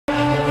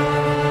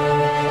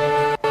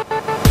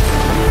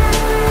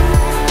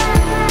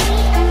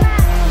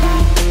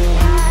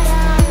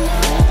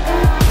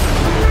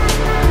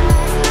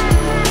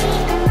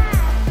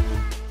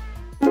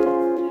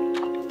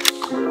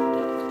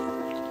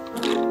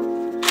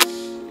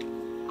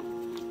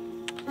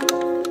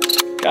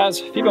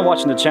Guys, if you've been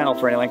watching the channel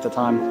for any length of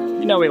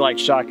time, you know we like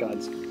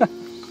shotguns.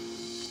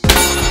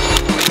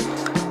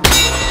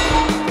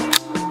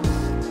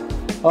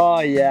 Oh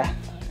yeah,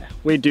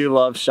 we do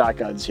love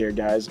shotguns here,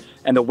 guys.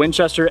 And the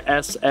Winchester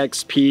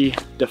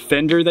SXP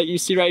Defender that you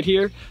see right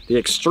here, the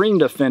Extreme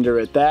Defender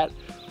at that,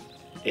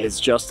 is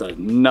just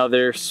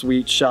another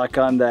sweet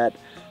shotgun that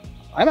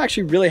I'm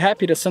actually really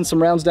happy to send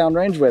some rounds down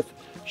range with.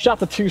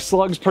 Shot the 2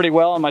 slugs pretty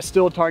well on my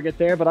steel target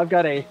there, but I've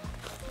got a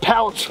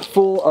pouch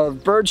full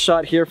of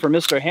birdshot here for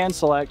Mr. Hand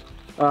Select.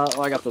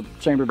 Well, I got the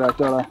chamber back,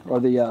 don't I? Or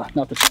the,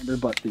 not the chamber,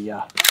 but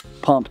the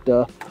pump,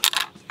 duh.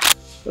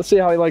 Let's see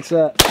how he likes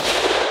that.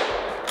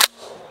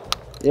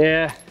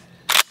 Yeah,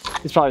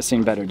 he's probably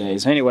seen better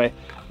days. Anyway,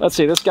 let's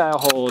see, this guy will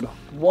hold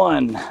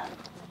 1,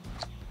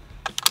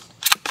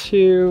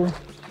 2,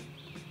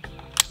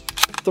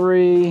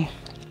 3,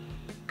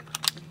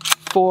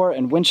 4,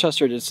 and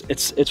Winchester,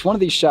 it's one of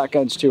these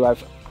shotguns too.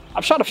 I've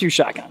shot a few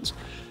shotguns,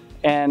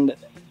 and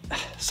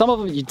some of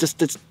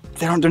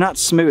them they're not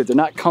smooth, they're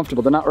not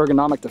comfortable, they're not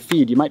ergonomic to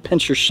feed. You might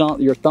pinch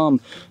your thumb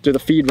through the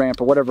feed ramp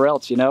or whatever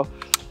else, you know?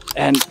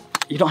 And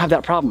you don't have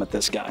that problem with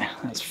this guy.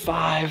 That's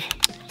 5.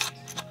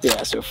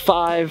 Yeah, so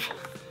 5.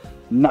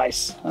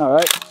 Nice. All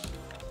right.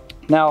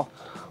 Now,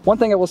 one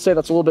thing I will say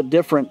that's a little bit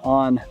different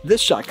on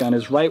this shotgun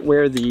is right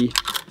where the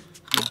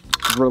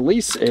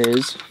release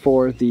is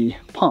for the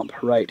pump,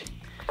 right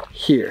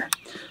here.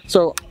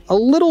 So a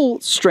little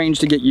strange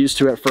to get used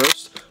to at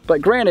first,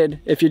 but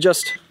granted, if you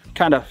just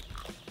kind of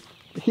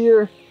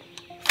here,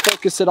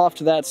 focus it off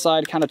to that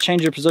side, kind of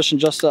change your position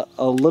just a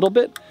little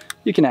bit,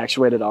 you can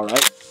actuate it all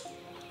right.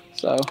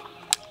 So,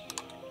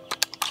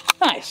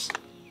 nice.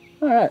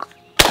 All right.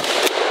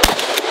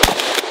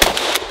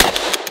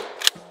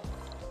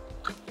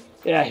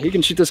 Yeah, you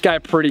can shoot this guy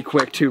pretty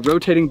quick too.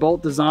 Rotating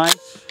bolt design.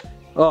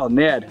 Oh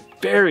man,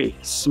 very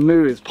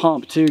smooth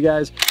pump too,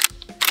 guys.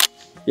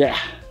 Yeah,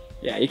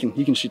 you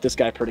can shoot this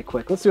guy pretty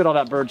quick. Let's see what all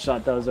that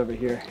birdshot does over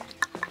here.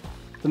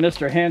 The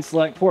Mr. Hand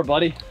Select, poor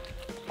buddy.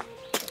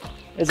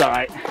 It's all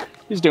right.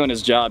 He's doing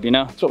his job, you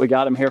know. That's what we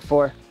got him here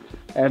for.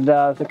 And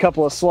the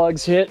couple of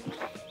slugs hit.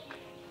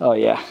 Oh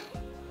yeah,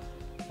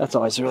 that's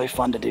always really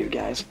fun to do,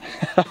 guys.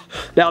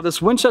 Now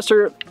this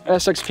Winchester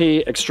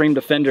SXP Extreme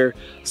Defender,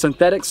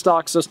 synthetic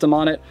stock system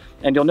on it,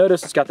 and you'll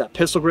notice it's got that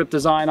pistol grip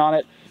design on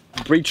it,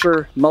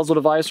 breacher muzzle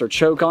device or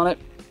choke on it.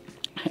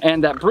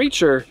 And that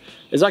breacher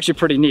is actually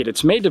pretty neat.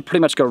 It's made to pretty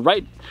much go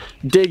right,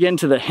 dig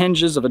into the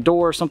hinges of a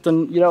door or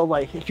something, you know,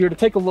 like if you were to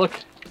take a look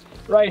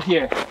right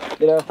here,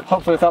 you know,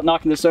 hopefully without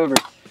knocking this over.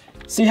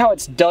 See how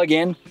it's dug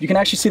in? You can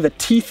actually see the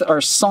teeth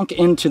are sunk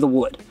into the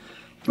wood,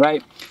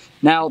 right?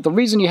 Now, the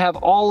reason you have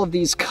all of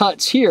these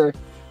cuts here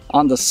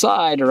on the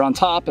side or on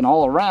top and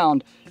all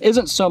around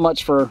isn't so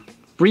much for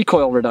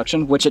recoil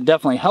reduction, which it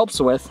definitely helps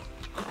with,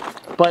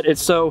 but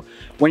it's so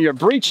when you're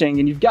breaching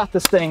and you've got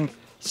this thing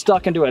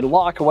stuck into a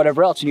lock or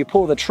whatever else and you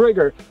pull the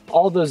trigger,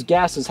 all those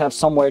gases have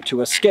somewhere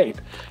to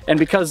escape. And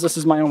because this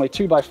is my only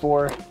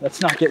 2x4 that's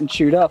not getting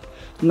chewed up,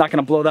 I'm not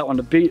gonna blow that one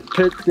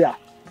to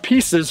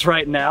pieces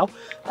right now.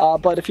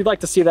 But if you'd like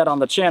to see that on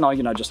the channel,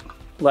 you know, just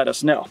let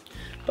us know.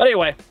 But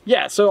anyway,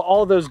 yeah, so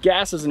all those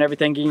gases and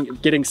everything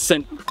getting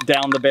sent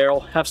down the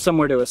barrel have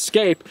somewhere to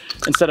escape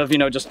instead of, you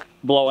know, just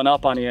blowing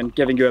up on you and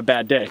giving you a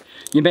bad day.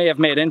 You may have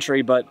made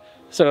entry, but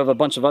so have a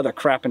bunch of other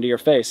crap into your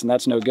face, and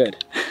that's no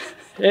good.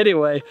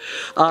 Anyway,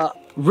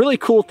 really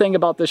cool thing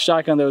about this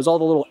shotgun though is all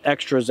the little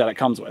extras that it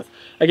comes with.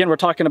 Again, we're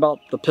talking about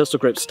the pistol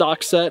grip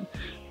stock set.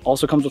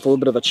 Also comes with a little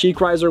bit of a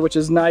cheek riser, which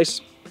is nice.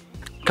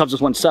 Comes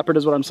with one separate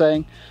is what I'm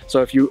saying.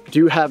 So if you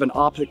do have an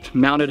optic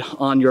mounted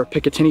on your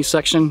Picatinny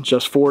section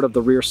just forward of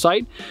the rear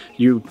sight,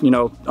 you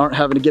know, aren't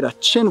having to get a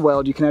chin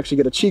weld, you can actually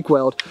get a cheek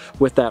weld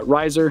with that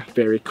riser.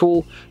 Very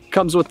cool.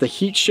 Comes with the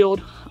heat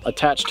shield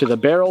attached to the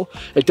barrel.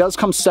 It does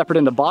come separate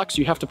in the box.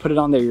 You have to put it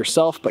on there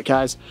yourself, but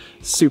guys,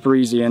 super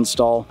easy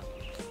install.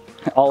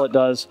 All it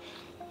does,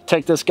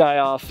 take this guy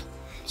off,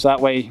 so that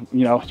way,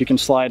 you know, you can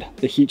slide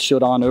the heat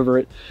shield on over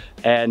it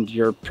and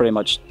you're pretty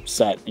much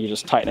set. You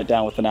just tighten it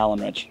down with an Allen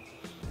wrench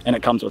and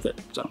it comes with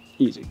it, so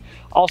easy.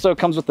 Also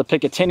comes with the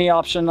Picatinny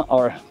option,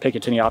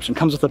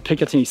 comes with the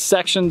Picatinny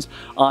sections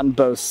on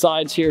both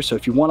sides here. So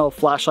if you want a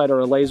flashlight or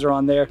a laser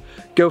on there,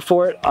 go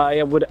for it.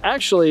 I would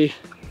actually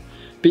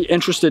be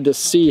interested to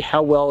see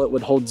how well it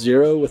would hold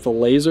zero with a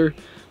laser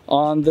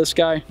on this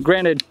guy.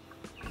 Granted,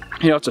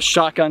 you know, it's a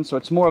shotgun, so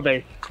it's more of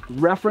a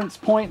reference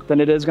point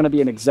than it is going to be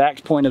an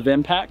exact point of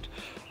impact,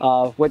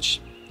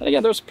 which,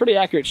 again, there's pretty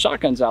accurate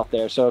shotguns out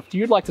there. So if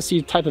you'd like to see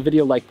a type of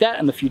video like that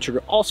in the future,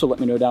 also let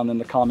me know down in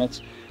the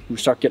comments. We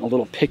start getting a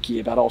little picky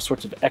about all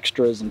sorts of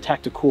extras and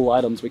tactical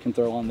items we can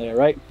throw on there,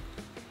 right?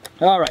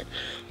 All right,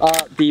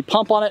 the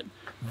pump on it,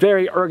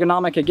 very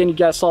ergonomic. Again, you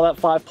guys saw that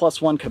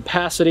 5+1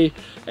 capacity,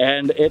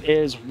 and it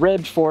is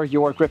ribbed for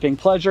your gripping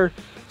pleasure.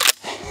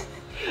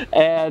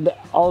 And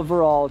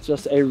overall,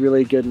 just a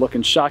really good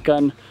looking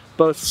shotgun.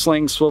 Both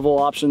sling swivel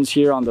options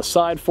here on the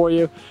side for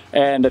you.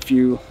 And if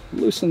you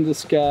loosen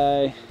this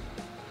guy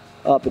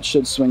up, it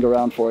should swing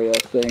around for you, I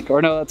think.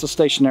 Or no, that's a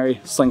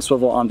stationary sling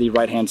swivel on the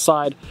right-hand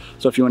side.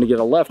 So if you want to get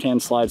a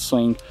left-hand slide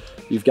swing,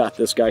 you've got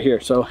this guy here.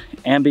 So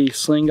ambi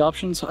sling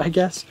options, I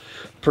guess,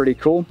 pretty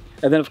cool.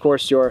 And then of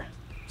course your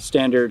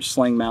standard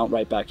sling mount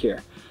right back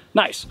here.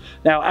 Nice.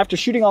 Now, after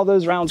shooting all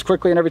those rounds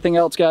quickly and everything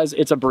else, guys,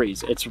 it's a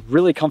breeze. It's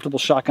really comfortable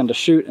shotgun to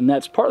shoot, and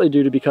that's partly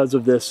due to because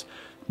of this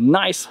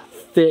nice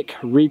thick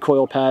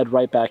recoil pad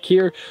right back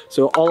here.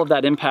 So all of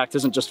that impact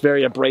isn't just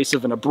very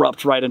abrasive and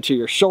abrupt right into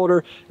your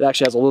shoulder. It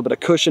actually has a little bit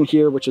of cushion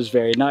here, which is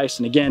very nice.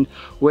 And again,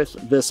 with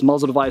this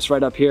muzzle device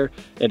right up here,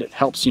 it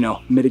helps, you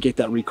know, mitigate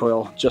that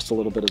recoil just a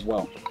little bit as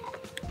well.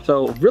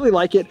 So really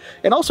like it.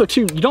 And also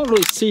too, you don't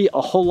really see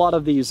a whole lot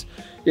of these,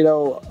 you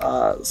know,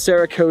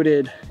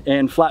 Cerakoted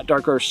and flat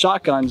dark earth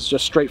shotguns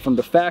just straight from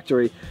the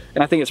factory.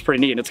 And I think it's pretty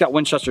neat. And it's got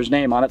Winchester's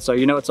name on it, so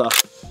you know it's a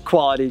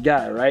quality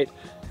guy, right?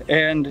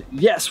 And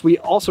yes, we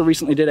also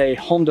recently did a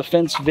home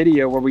defense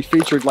video where we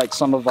featured like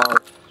some of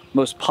our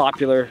most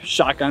popular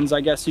shotguns,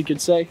 I guess you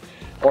could say,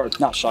 or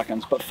not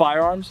shotguns, but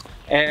firearms.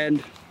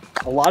 And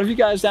a lot of you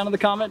guys down in the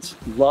comments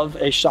love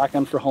a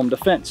shotgun for home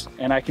defense,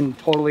 and I can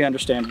totally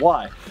understand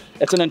why.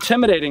 It's an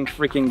intimidating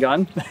freaking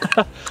gun,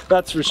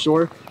 that's for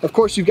sure. Of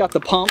course, you've got the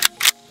pump,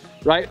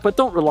 right? But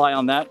don't rely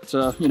on that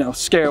to, you know,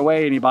 scare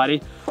away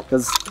anybody,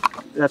 because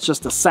that's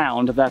just a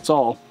sound, that's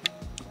all.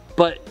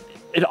 But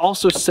it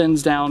also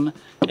sends down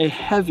a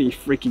heavy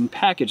freaking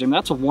package. I mean,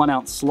 that's a 1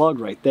 ounce slug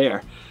right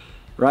there,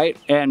 right?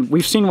 And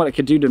we've seen what it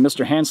could do to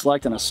Mr. Hand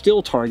Select and a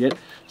still target,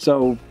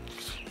 so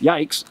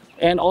yikes.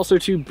 And also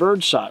to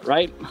birdshot,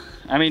 right?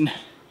 I mean,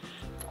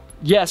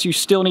 yes, you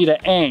still need to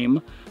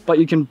aim, but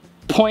you can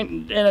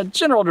point in a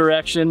general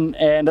direction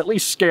and at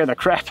least scare the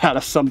crap out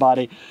of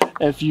somebody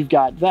if you've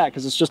got that,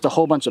 because it's just a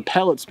whole bunch of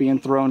pellets being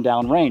thrown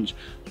down range.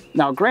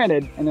 Now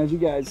granted, and as you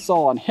guys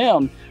saw on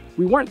him,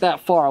 we weren't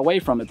that far away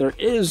from it. There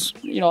is,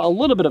 you know, a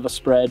little bit of a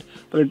spread,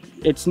 but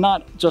it's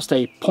not just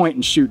a point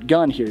and shoot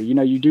gun here. You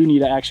know, you do need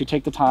to actually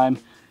take the time,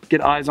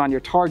 get eyes on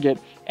your target,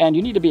 and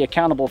you need to be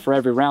accountable for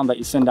every round that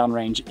you send down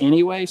range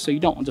anyway, so you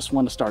don't just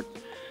want to start,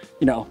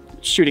 you know,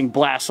 shooting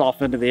blasts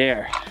off into the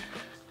air.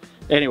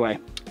 Anyway,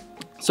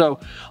 so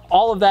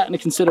all of that into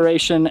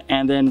consideration,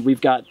 and then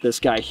we've got this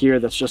guy here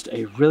that's just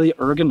a really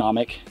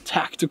ergonomic,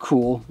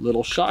 tactical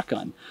little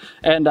shotgun.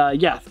 And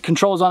yeah,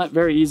 controls on it,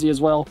 very easy as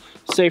well.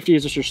 Safety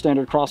is just your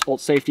standard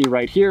crossbolt safety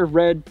right here,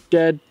 red,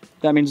 dead.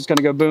 That means it's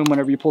gonna go boom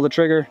whenever you pull the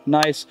trigger,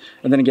 nice.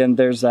 And then again,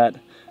 there's that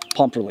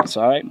pump release,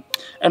 all right?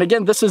 And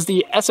again, this is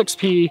the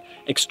SXP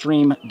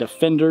Extreme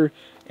Defender,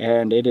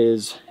 and it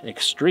is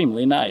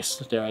extremely nice,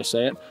 dare I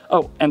say it.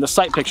 Oh, and the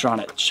sight picture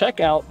on it. Check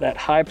out that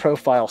high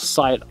profile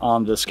sight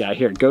on this guy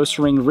here. Ghost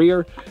ring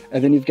rear,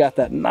 and then you've got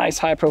that nice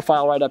high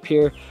profile right up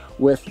here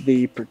with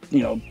the,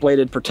 you know,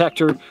 bladed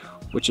protector,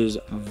 which is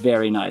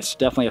very nice.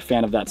 Definitely a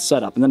fan of that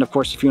setup. And then of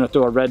course, if you want to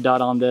throw a red dot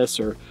on this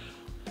or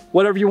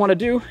whatever you want to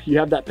do, you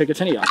have that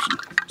Picatinny option.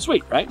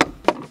 Sweet, right?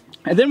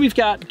 And then we've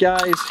got,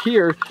 guys,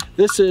 here,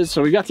 this is,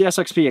 so we've got the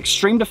SXP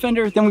Extreme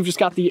Defender, then we've just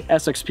got the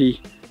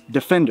SXP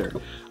Defender.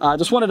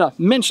 Just wanted to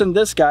mention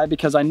this guy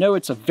because I know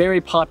it's a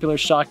very popular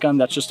shotgun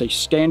that's just a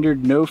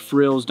standard, no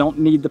frills, don't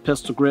need the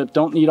pistol grip,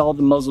 don't need all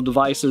the muzzle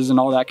devices and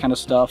all that kind of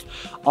stuff.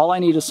 All I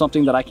need is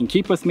something that I can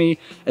keep with me,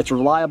 it's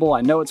reliable,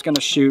 I know it's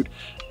gonna shoot,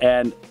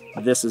 and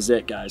this is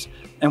it, guys.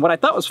 And what I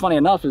thought was funny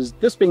enough is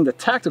this being the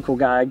tactical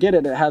guy, I get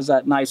it, it has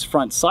that nice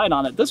front sight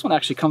on it. This one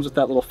actually comes with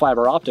that little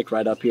fiber optic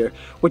right up here,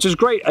 which is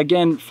great,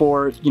 again,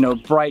 for, you know,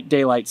 bright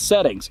daylight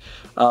settings.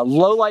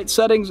 Low light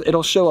settings,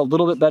 it'll show a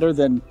little bit better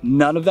than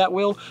none of that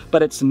will,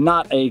 but it's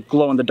not a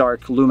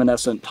glow-in-the-dark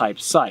luminescent type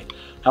sight.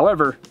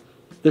 However,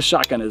 this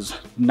shotgun is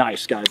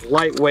nice, guys,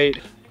 lightweight.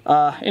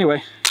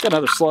 Anyway, got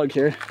another slug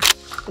here.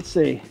 Let's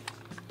see.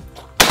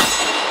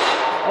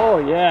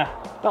 Oh yeah,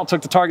 about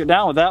took the target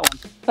down with that one.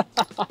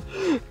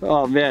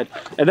 Oh man,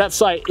 and that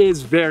sight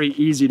is very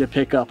easy to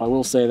pick up, I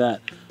will say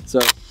that. So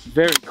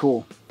very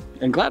cool,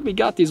 and glad we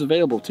got these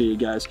available to you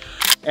guys.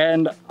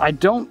 And I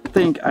don't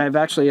think I've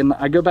actually, and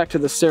I go back to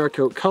the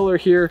Cerakote color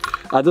here.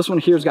 This one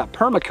here's got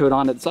permacoat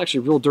on it. It's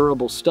actually real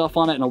durable stuff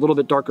on it and a little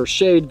bit darker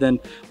shade than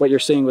what you're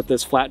seeing with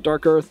this flat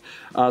dark earth.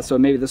 So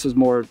maybe this is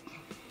more,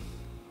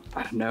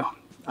 I don't know.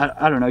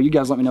 I don't know, you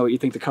guys let me know what you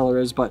think the color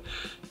is, but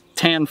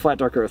tan flat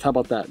dark earth, how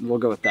about that? We'll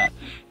go with that.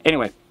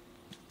 Anyway,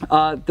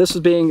 this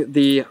is being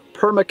the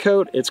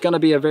permacoat. It's going to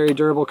be a very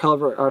durable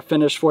color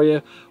finish for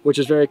you, which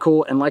is very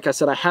cool. And like I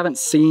said, I haven't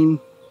seen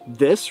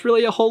this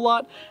really a whole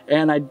lot,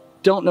 and I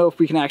don't know if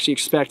we can actually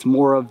expect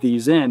more of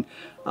these in,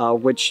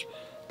 which,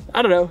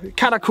 I don't know,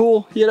 kind of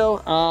cool, you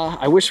know.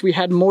 I wish we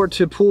had more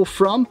to pull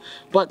from,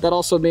 but that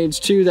also means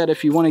too that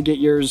if you want to get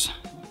yours,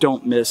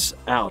 don't miss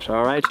out,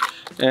 all right?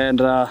 And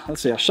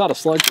let's see, I shot a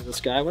slug to this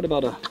guy. What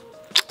about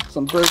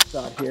some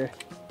birdshot here?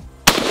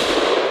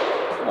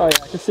 Oh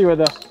yeah, I can see where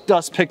the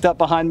dust picked up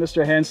behind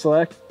Mr. Hand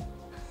Select.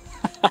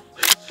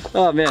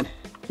 Oh man,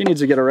 he needs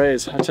to get a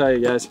raise, I tell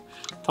you guys.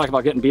 Talk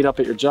about getting beat up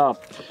at your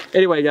job.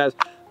 Anyway guys,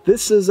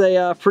 this is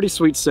a pretty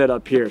sweet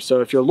setup here.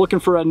 So if you're looking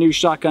for a new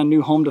shotgun,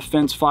 new home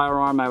defense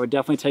firearm, I would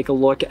definitely take a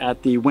look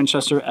at the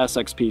Winchester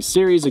SXP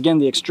series. Again,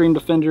 the Extreme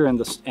Defender and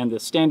the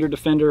Standard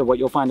Defender. What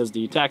you'll find is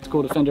the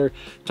Tactical Defender,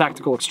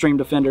 Tactical Extreme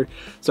Defender.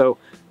 So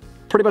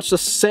pretty much the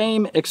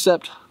same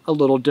except a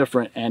little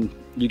different, and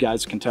you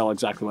guys can tell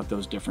exactly what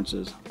those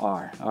differences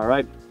are. All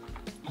right,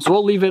 so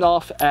we'll leave it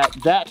off at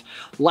that.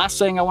 Last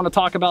thing I want to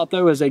talk about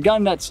though is a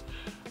gun that's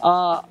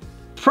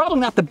probably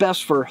not the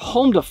best for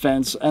home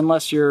defense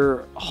unless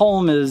your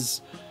home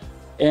is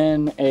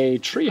in a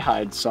tree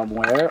hide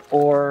somewhere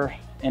or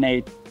in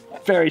a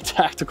very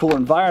tactical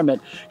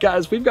environment.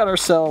 Guys, we've got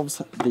ourselves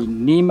the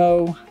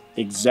Nemo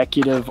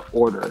Executive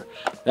Order.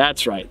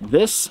 That's right,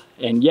 this,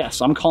 and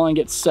yes, I'm calling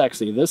it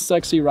sexy. This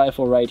sexy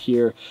rifle right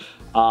here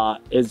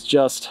is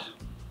just,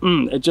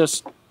 it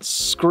just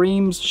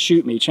screams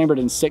shoot me. Chambered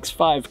in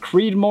 6.5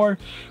 Creedmoor,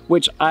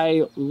 which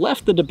I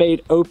left the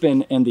debate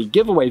open in the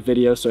giveaway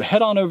video, so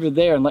head on over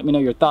there and let me know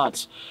your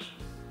thoughts.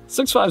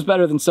 6.5 is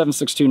better than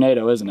 7.62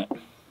 NATO, isn't it?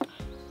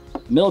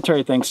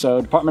 Military thinks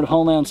so. Department of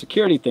Homeland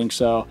Security thinks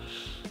so.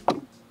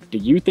 Do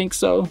you think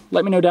so?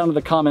 Let me know down in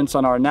the comments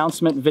on our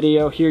announcement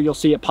video. Here you'll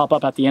see it pop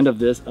up at the end of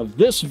this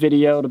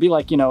video. It'll be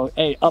like, you know,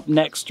 hey, up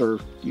next, or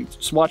you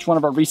just watch one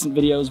of our recent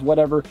videos,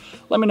 whatever.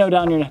 Let me know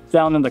down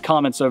in the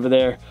comments over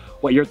there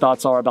what your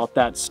thoughts are about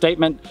that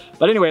statement.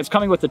 But anyway, it's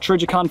coming with the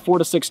Trijicon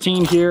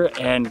 4-16 here,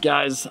 and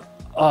guys,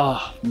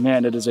 oh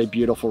man, it is a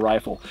beautiful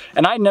rifle.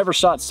 And I never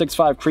shot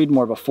 6.5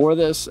 Creedmoor before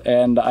this,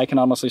 and I can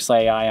honestly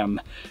say I am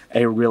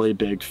a really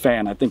big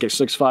fan. I think a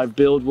 6.5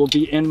 build will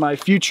be in my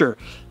future,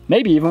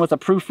 maybe even with a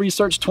Proof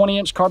Research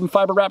 20-inch carbon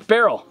fiber wrap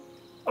barrel.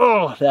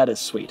 Oh, that is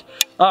sweet.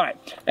 All right,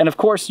 and of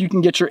course you can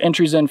get your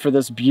entries in for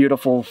this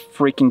beautiful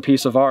freaking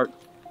piece of art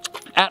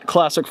at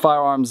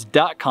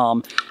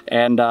classicfirearms.com.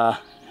 And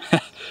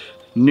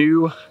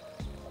new,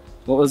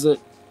 what was it?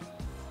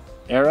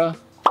 Era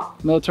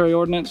military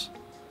ordnance?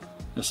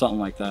 Or something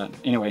like that.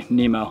 Anyway,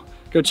 Nemo.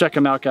 Go check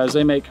them out, guys.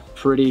 They make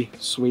pretty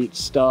sweet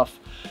stuff.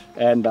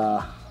 And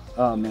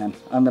oh man,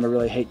 I'm gonna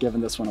really hate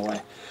giving this one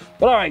away.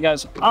 But all right,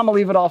 guys, I'm gonna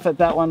leave it off at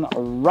that one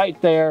right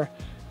there.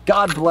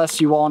 God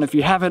bless you all, and if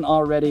you haven't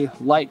already,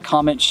 like,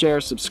 comment, share,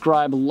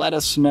 subscribe. Let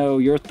us know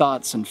your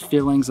thoughts and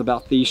feelings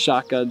about these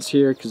shotguns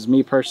here, because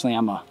me personally,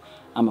 I'm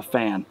a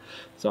fan.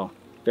 So,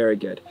 very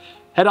good.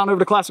 Head on over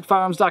to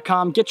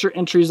classicfirearms.com, get your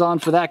entries on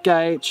for that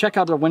guy. Check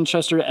out our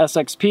Winchester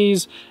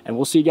SXPs, and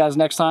we'll see you guys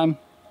next time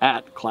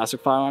at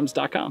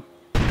classicfirearms.com.